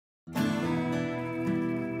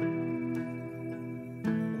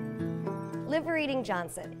Liver-Eating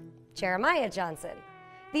Johnson, Jeremiah Johnson.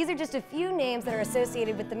 These are just a few names that are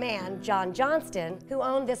associated with the man, John Johnston, who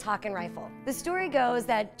owned this Hawken rifle. The story goes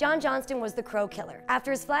that John Johnston was the Crow killer.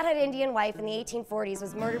 After his Flathead Indian wife in the 1840s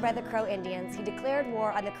was murdered by the Crow Indians, he declared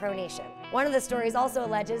war on the Crow Nation. One of the stories also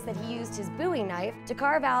alleges that he used his Bowie knife to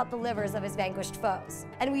carve out the livers of his vanquished foes.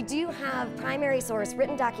 And we do have primary source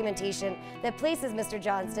written documentation that places Mr.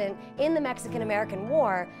 Johnston in the Mexican-American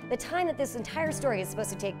War, the time that this entire story is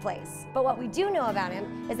supposed to take place. But what we do know about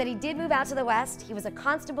him is that he did move out to the West. He was a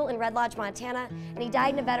constable in Red Lodge, Montana, and he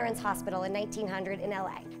died in a veterans hospital in 1900 in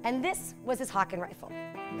LA. And this was his Hawken rifle.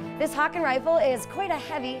 This Hawken rifle is quite a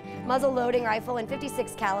heavy muzzle loading rifle in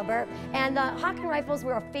 .56 caliber, and the Hawken rifles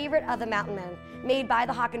were a favorite of the mountain men, made by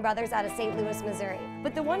the Hawken brothers out of St. Louis, Missouri.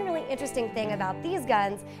 But the one really interesting thing about these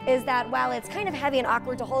guns is that while it's kind of heavy and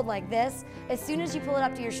awkward to hold like this, as soon as you pull it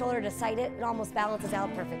up to your shoulder to sight it, it almost balances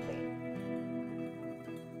out perfectly.